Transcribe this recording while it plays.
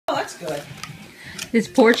that's good. This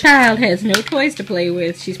poor child has no toys to play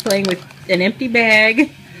with. She's playing with an empty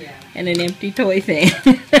bag and an empty toy thing.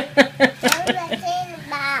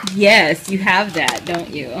 Yes, you have that, don't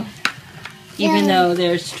you? Even though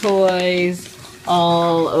there's toys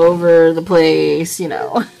all over the place, you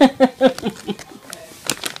know.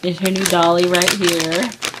 There's her new dolly right here.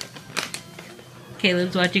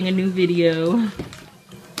 Caleb's watching a new video. What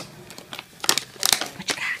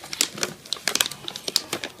you got?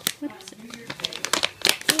 What is it?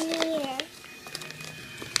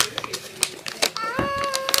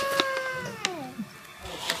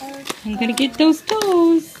 I'm gonna get those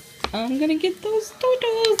toes. I'm gonna get those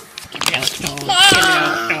toes.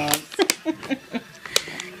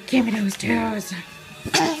 Give me those toes.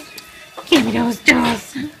 Give me those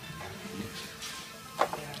toes.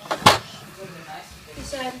 He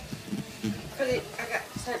said,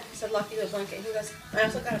 said Lucky the blanket. He goes, I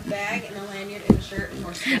also got a bag and a lanyard and a shirt and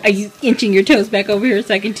more stuff. Are you inching your toes back over here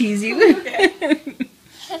so I can tease you? Okay.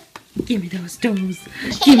 Give me those toes.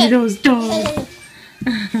 Give me those toes.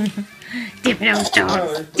 Give me those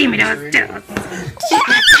toes. Give me those toes.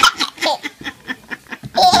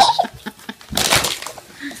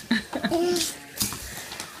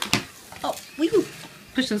 Oh, will you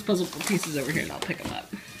push those puzzle pieces over here and I'll pick them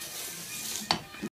up.